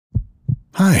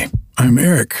Hi, I'm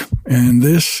Eric, and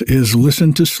this is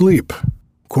Listen to Sleep.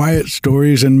 Quiet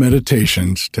stories and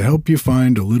meditations to help you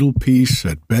find a little peace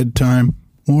at bedtime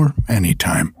or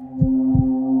anytime.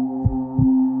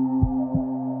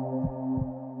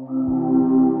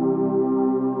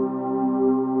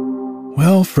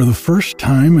 Well, for the first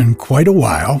time in quite a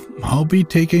while, I'll be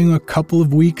taking a couple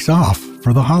of weeks off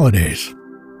for the holidays.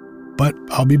 But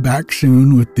I'll be back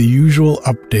soon with the usual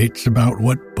updates about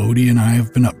what Bodhi and I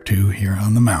have been up to here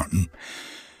on the mountain.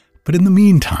 But in the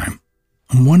meantime,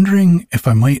 I'm wondering if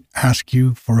I might ask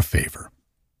you for a favor.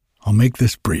 I'll make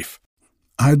this brief.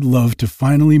 I'd love to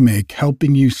finally make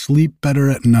helping you sleep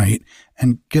better at night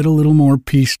and get a little more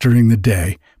peace during the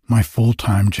day my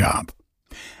full-time job.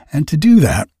 And to do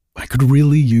that, I could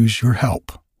really use your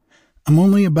help. I'm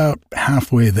only about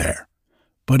halfway there.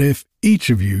 But if each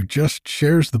of you just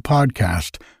shares the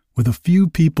podcast with a few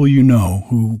people you know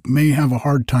who may have a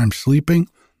hard time sleeping,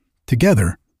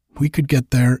 together we could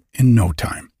get there in no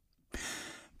time.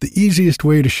 The easiest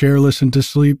way to share Listen to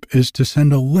Sleep is to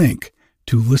send a link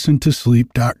to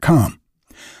listentosleep.com.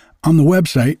 On the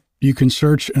website, you can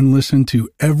search and listen to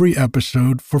every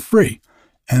episode for free,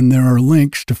 and there are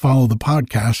links to follow the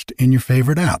podcast in your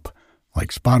favorite app,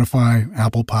 like Spotify,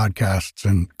 Apple Podcasts,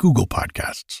 and Google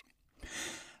Podcasts.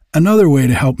 Another way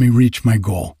to help me reach my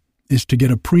goal is to get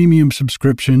a premium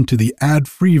subscription to the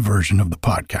ad-free version of the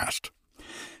podcast.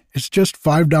 It's just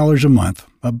 $5 a month,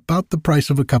 about the price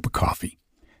of a cup of coffee.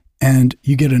 And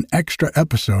you get an extra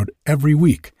episode every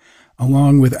week,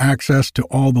 along with access to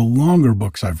all the longer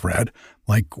books I've read,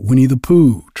 like Winnie the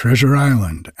Pooh, Treasure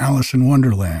Island, Alice in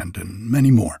Wonderland, and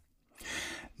many more.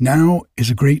 Now is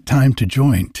a great time to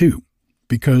join, too,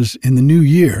 because in the new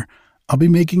year, I'll be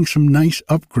making some nice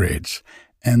upgrades,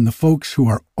 and the folks who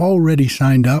are already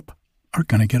signed up are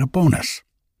going to get a bonus.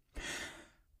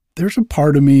 There's a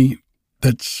part of me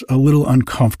that's a little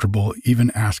uncomfortable even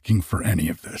asking for any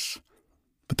of this.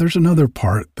 But there's another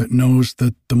part that knows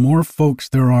that the more folks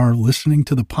there are listening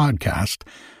to the podcast,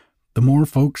 the more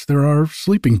folks there are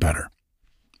sleeping better,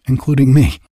 including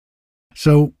me.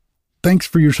 So thanks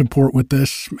for your support with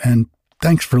this, and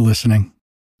thanks for listening.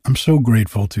 I'm so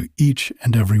grateful to each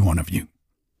and every one of you.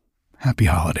 Happy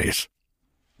holidays.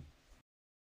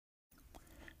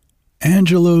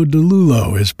 Angelo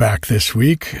DeLullo is back this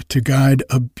week to guide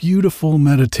a beautiful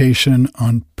meditation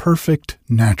on perfect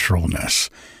naturalness,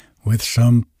 with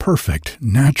some perfect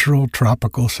natural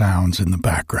tropical sounds in the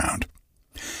background.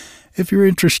 If you're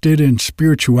interested in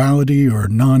spirituality or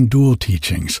non-dual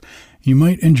teachings, you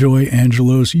might enjoy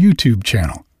Angelo's YouTube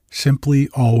channel, Simply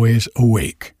Always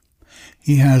Awake.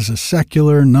 He has a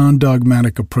secular,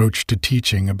 non-dogmatic approach to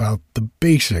teaching about the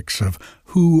basics of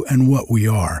who and what we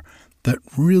are that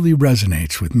really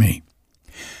resonates with me.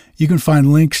 You can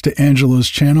find links to Angelo's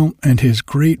channel and his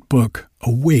great book,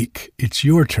 Awake, It's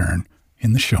Your Turn,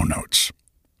 in the show notes.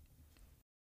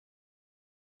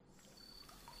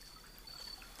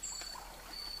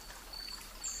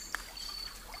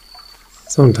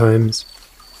 Sometimes,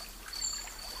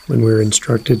 when we're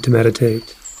instructed to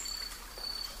meditate,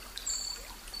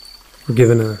 we're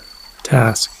given a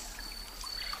task.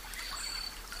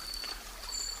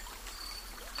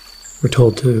 We're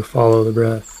told to follow the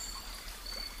breath,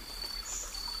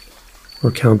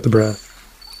 or count the breath.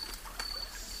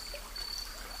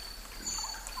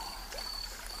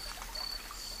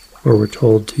 Or we're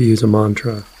told to use a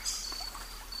mantra,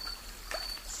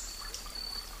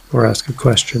 or ask a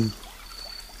question.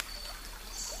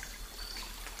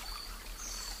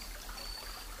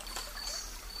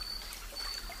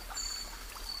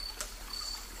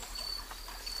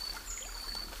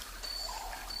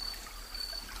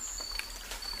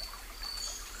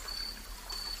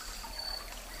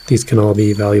 These can all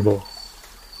be valuable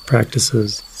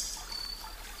practices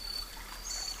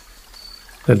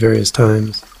at various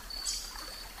times.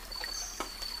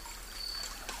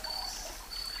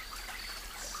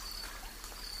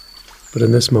 But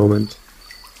in this moment,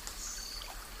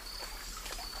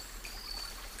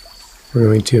 we're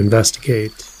going to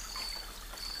investigate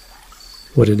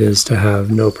what it is to have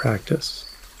no practice,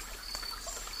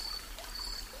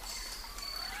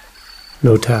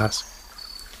 no task.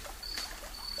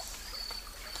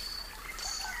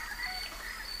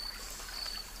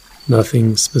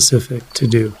 Nothing specific to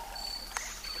do.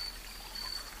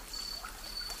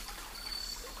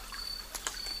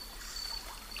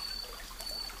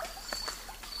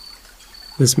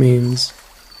 This means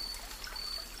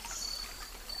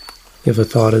if a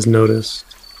thought is noticed,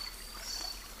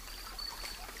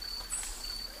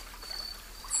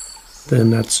 then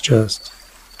that's just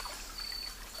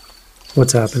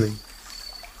what's happening.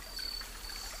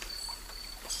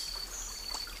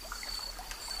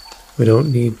 We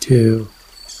don't need to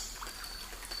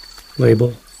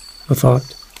label a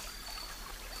thought.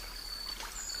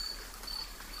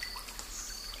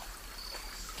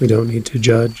 We don't need to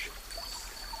judge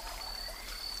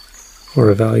or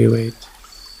evaluate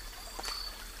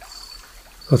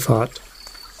a thought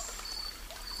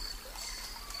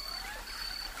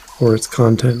or its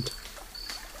content.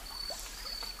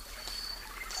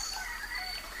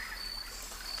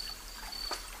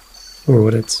 Or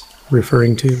what it's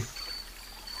referring to.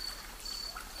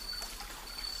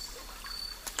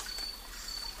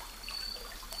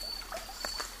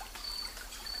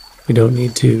 We don't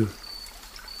need to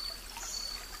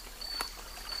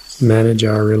manage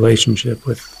our relationship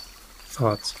with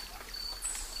thoughts.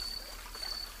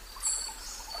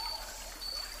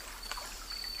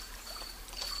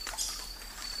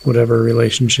 Whatever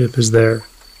relationship is there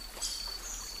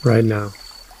right now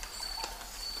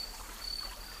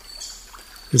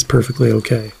is perfectly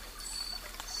okay.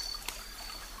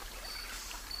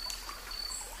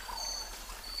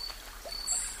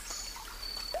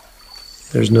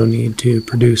 There's no need to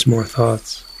produce more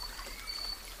thoughts.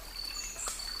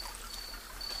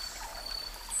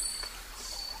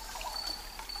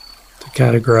 To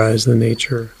categorize the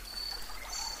nature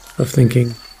of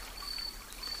thinking.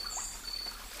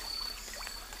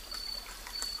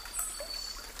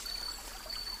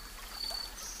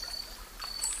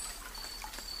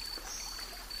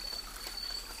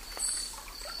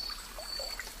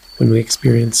 When we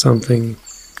experience something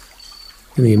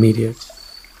in the immediate,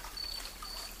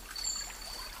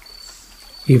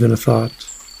 even a thought,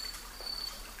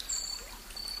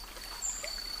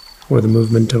 or the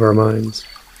movement of our minds,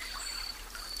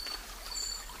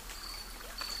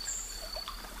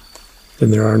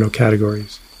 then there are no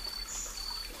categories.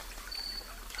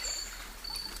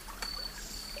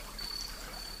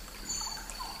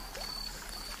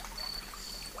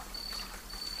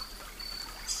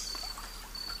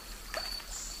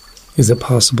 Is it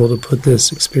possible to put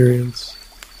this experience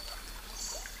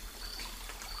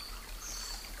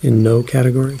in no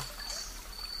category?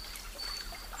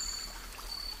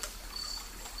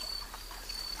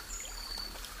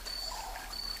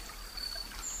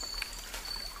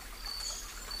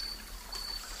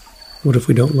 What if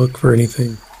we don't look for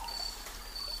anything?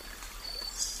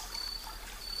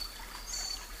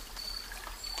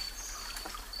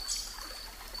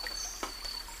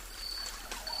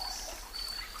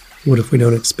 What if we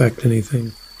don't expect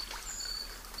anything?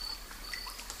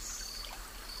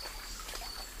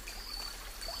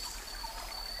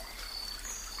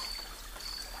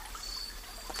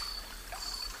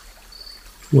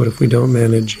 What if we don't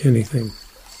manage anything?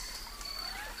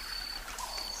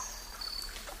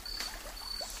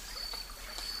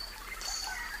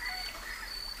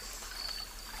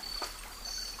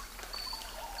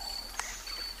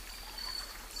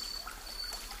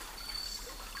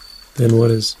 Then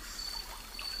what is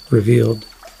revealed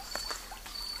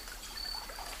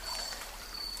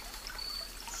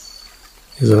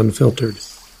is unfiltered.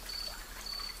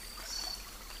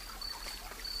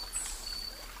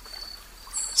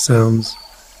 Sounds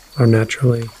are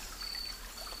naturally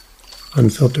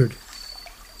unfiltered.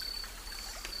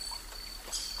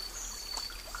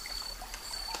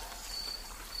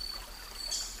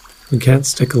 We can't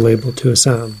stick a label to a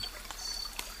sound.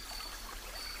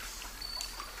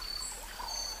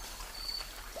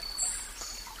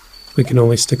 We can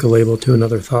only stick a label to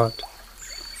another thought,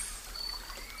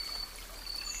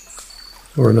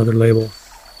 or another label.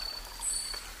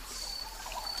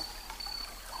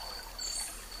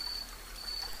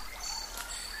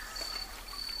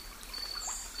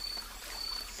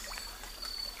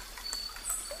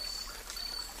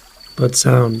 But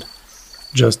sound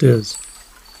just is.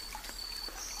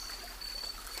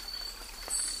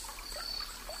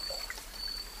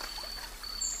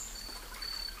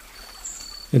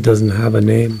 It doesn't have a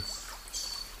name.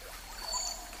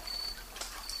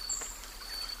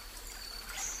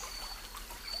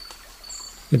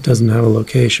 It doesn't have a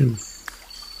location.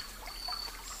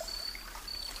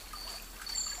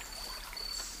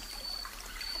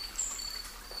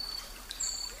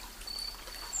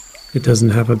 It doesn't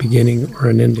have a beginning or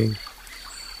an ending.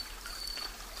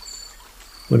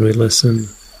 When we listen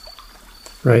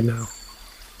right now.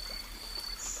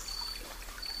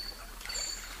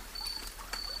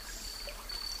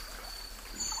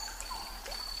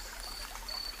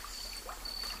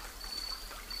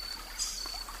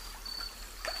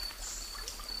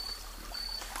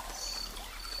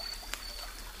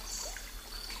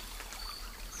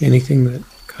 Anything that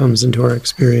comes into our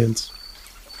experience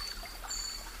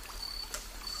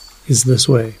is this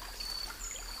way.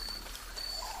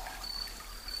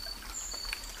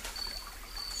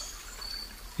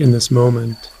 in this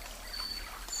moment.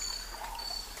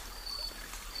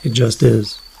 It just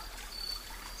is.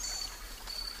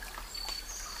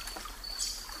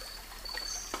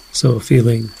 So a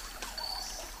feeling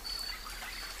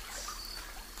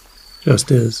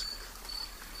just is.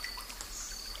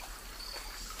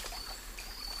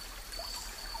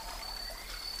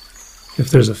 If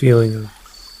there's a feeling of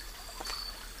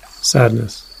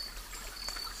sadness,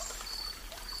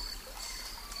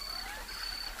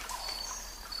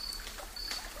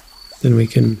 then we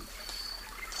can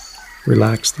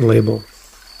relax the label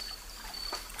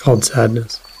called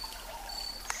sadness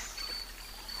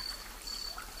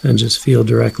and just feel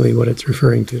directly what it's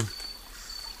referring to.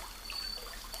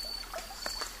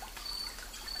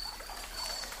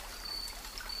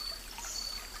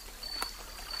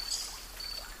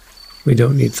 We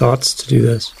don't need thoughts to do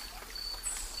this.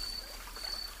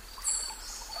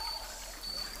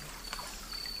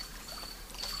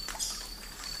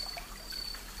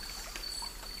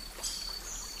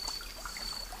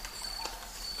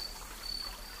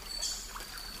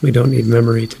 We don't need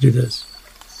memory to do this.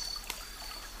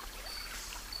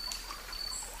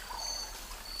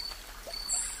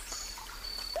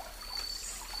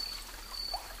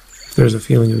 If there's a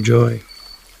feeling of joy,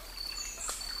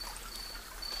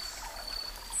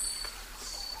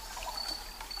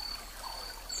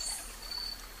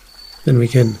 then we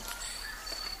can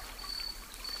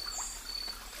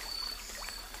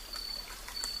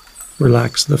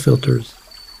relax the filters,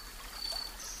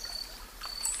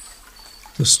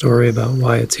 the story about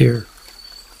why it's here.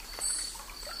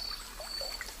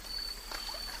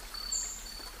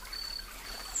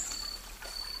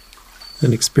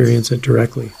 And experience it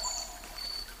directly.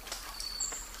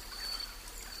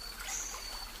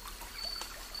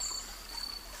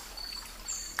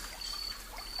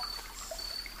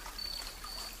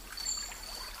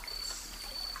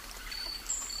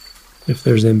 If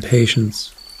there's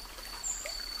impatience,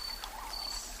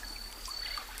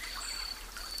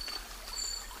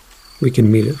 we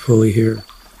can meet it fully here.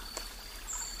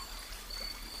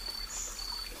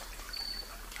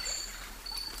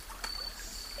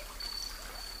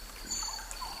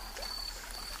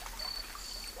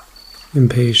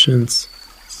 Impatience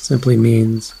simply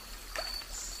means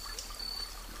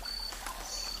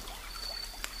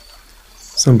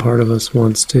some part of us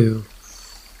wants to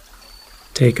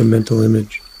take a mental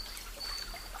image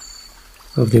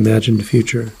of the imagined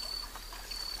future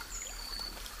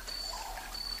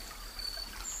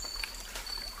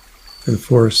and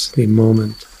force the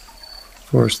moment,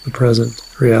 force the present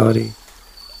reality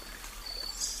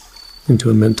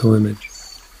into a mental image.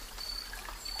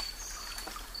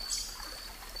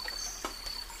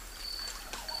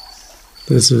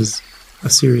 This is a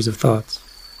series of thoughts,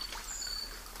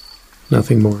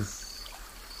 nothing more.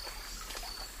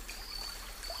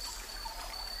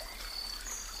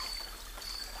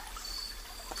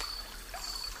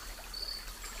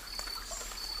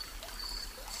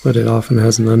 But it often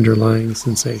has an underlying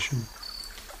sensation.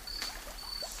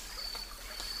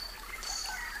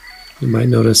 You might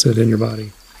notice it in your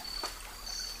body.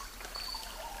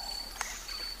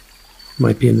 It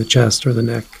might be in the chest or the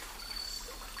neck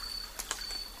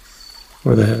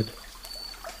or the head.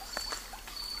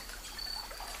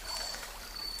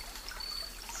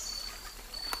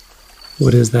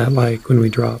 What is that like when we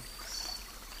drop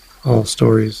all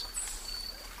stories,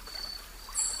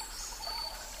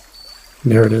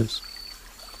 narratives?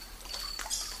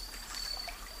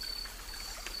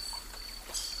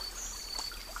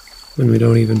 When we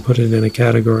don't even put it in a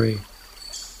category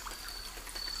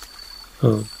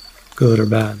of good or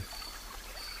bad.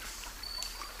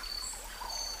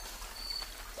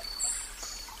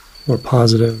 Or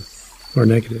positive or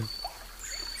negative.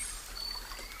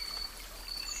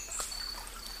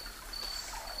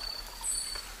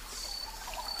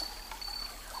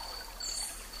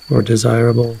 Or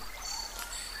desirable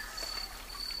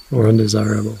or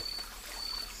undesirable.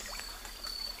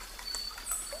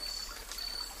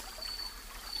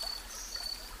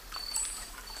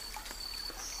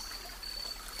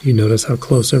 You notice how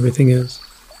close everything is?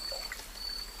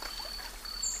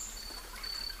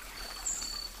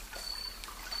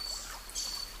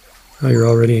 How you're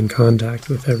already in contact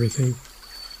with everything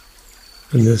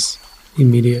in this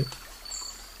immediate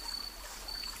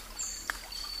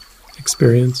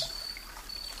experience.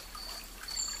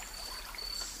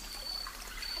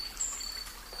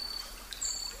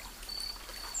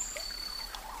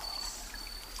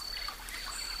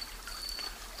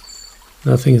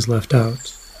 Nothing is left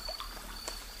out.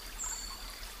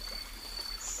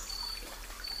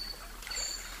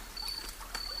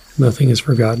 Nothing is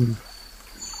forgotten.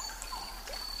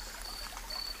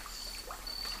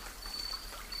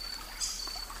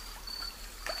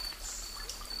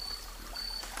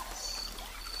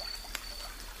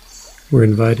 We're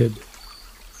invited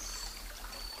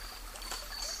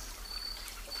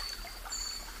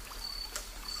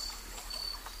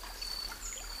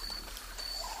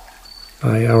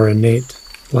by our innate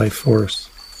life force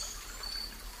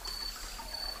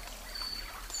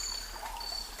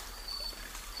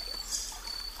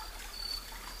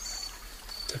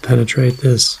to penetrate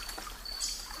this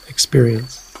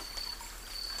experience,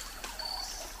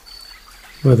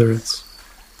 whether it's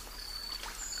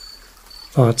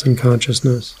thoughts and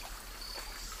consciousness,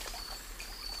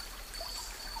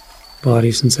 body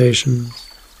sensations,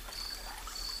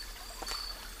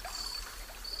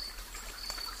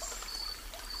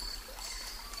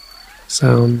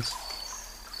 sounds,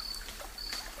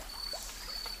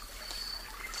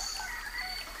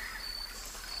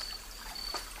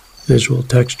 visual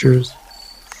textures,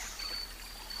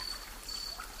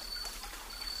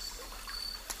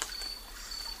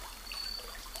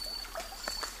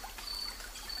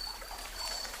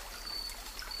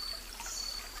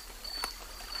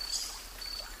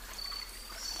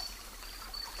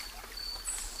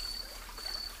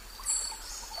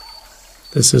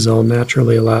 this is all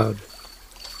naturally allowed,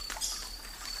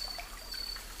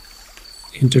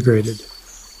 integrated,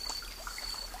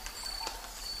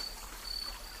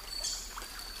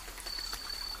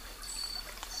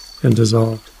 and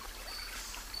dissolved.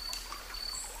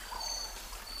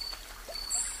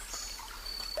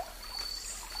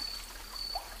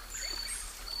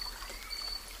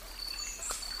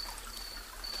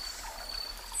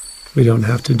 We don't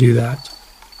have to do that.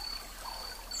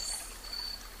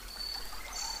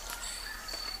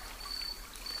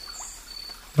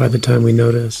 By the time we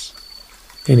notice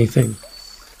anything,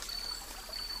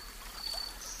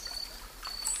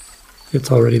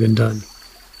 it's already been done.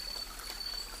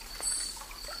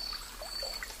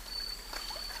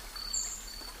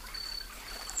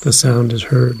 The sound is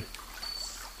heard.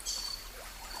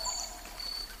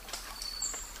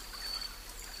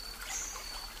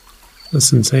 The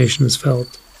sensation is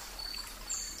felt.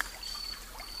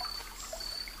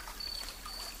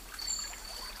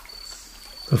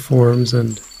 The forms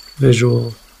and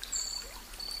visual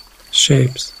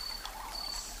shapes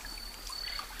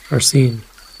are seen.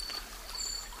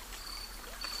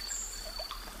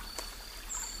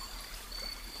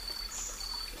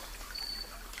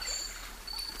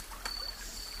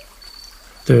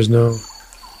 There's no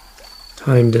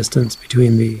time distance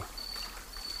between the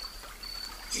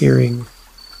hearing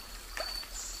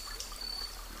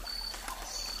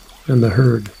and the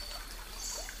heard.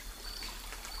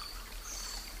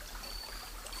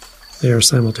 They are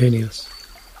simultaneous.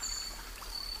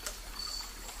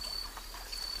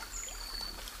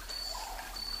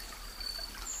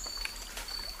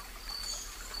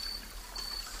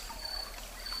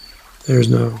 There's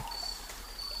no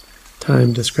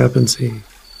time discrepancy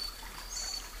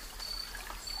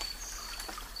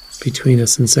between a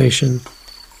sensation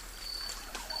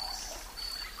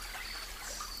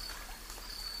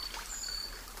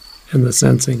and the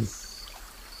sensing.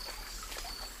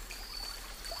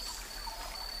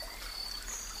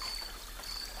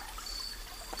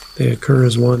 They occur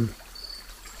as one.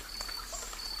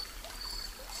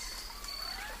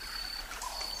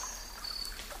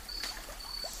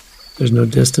 There's no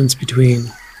distance between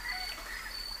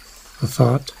a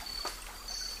thought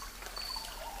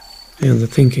and the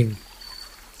thinking.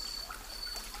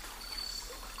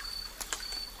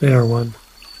 They are one.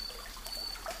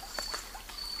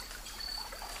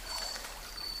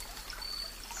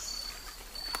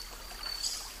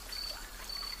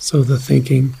 So the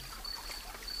thinking,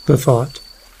 the thought,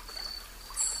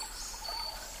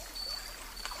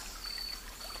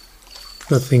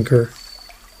 the thinker,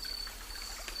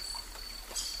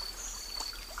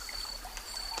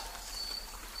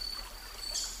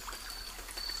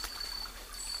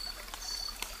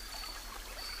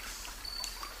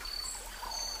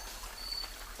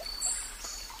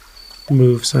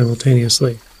 move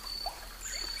simultaneously.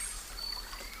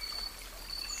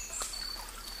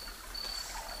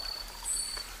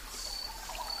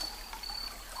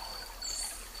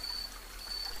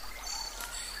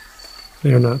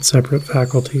 They are not separate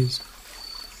faculties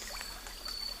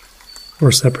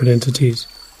or separate entities.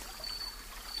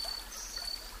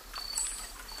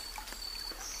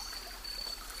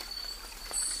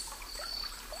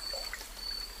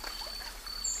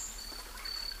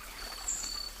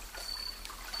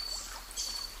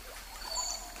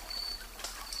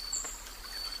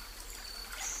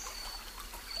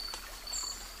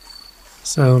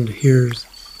 Sound hears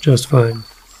just fine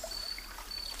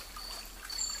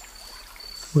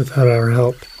without our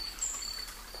help.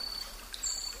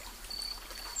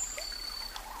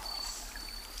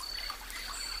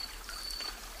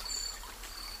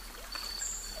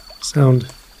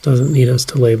 Sound doesn't need us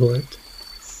to label it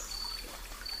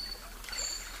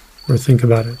or think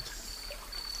about it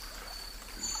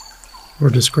or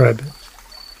describe it.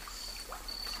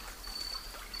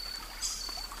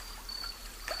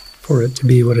 For it to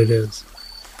be what it is.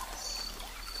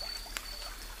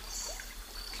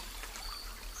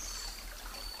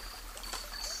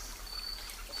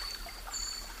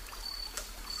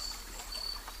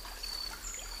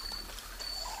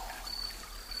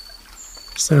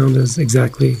 Sound is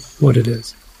exactly what it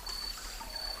is.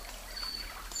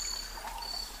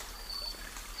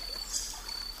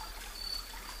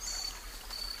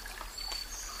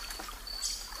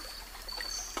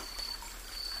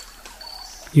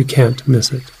 You can't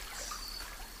miss it.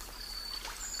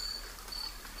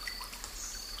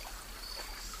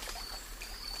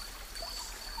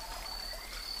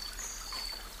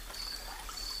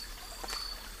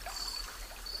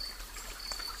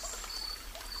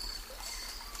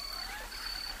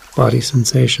 Body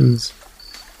sensations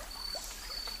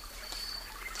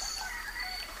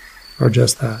are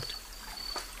just that.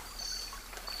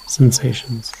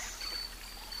 Sensations.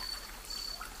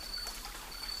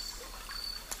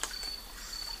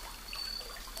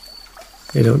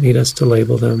 They don't need us to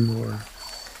label them or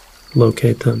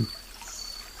locate them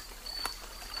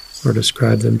or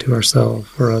describe them to ourselves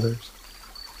or others.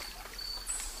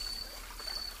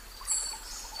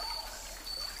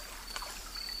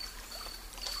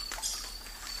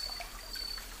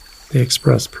 They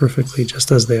express perfectly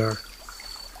just as they are.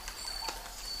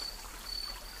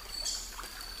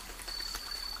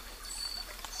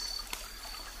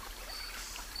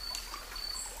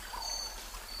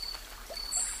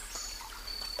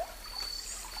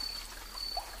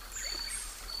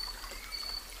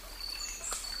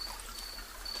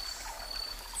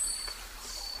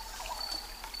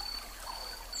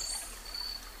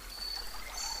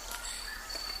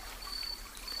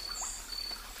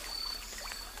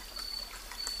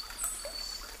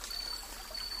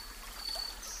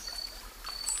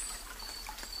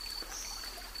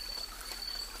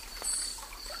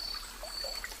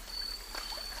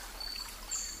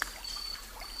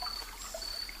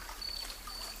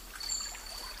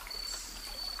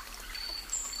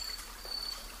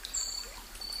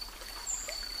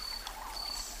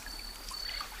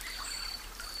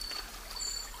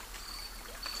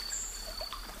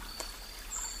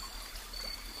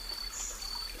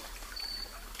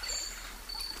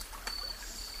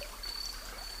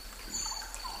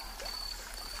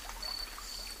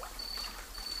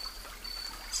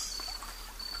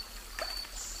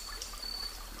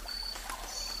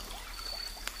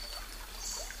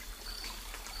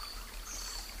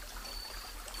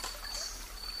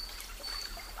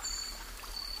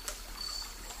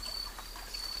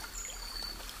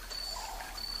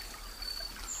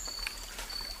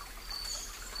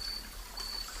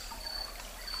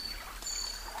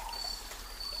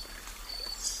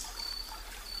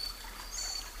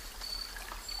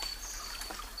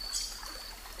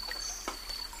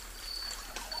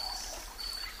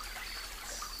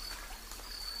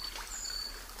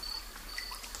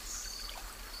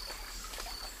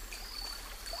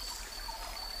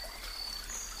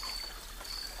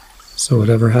 So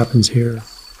whatever happens here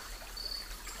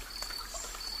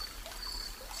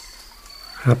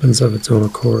happens of its own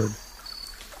accord.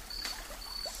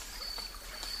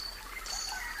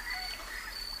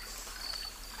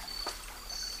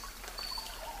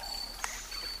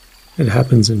 It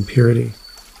happens in purity.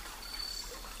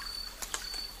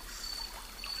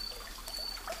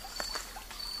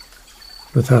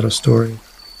 Without a story.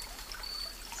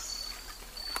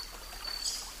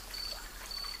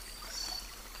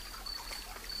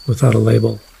 Without a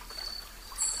label.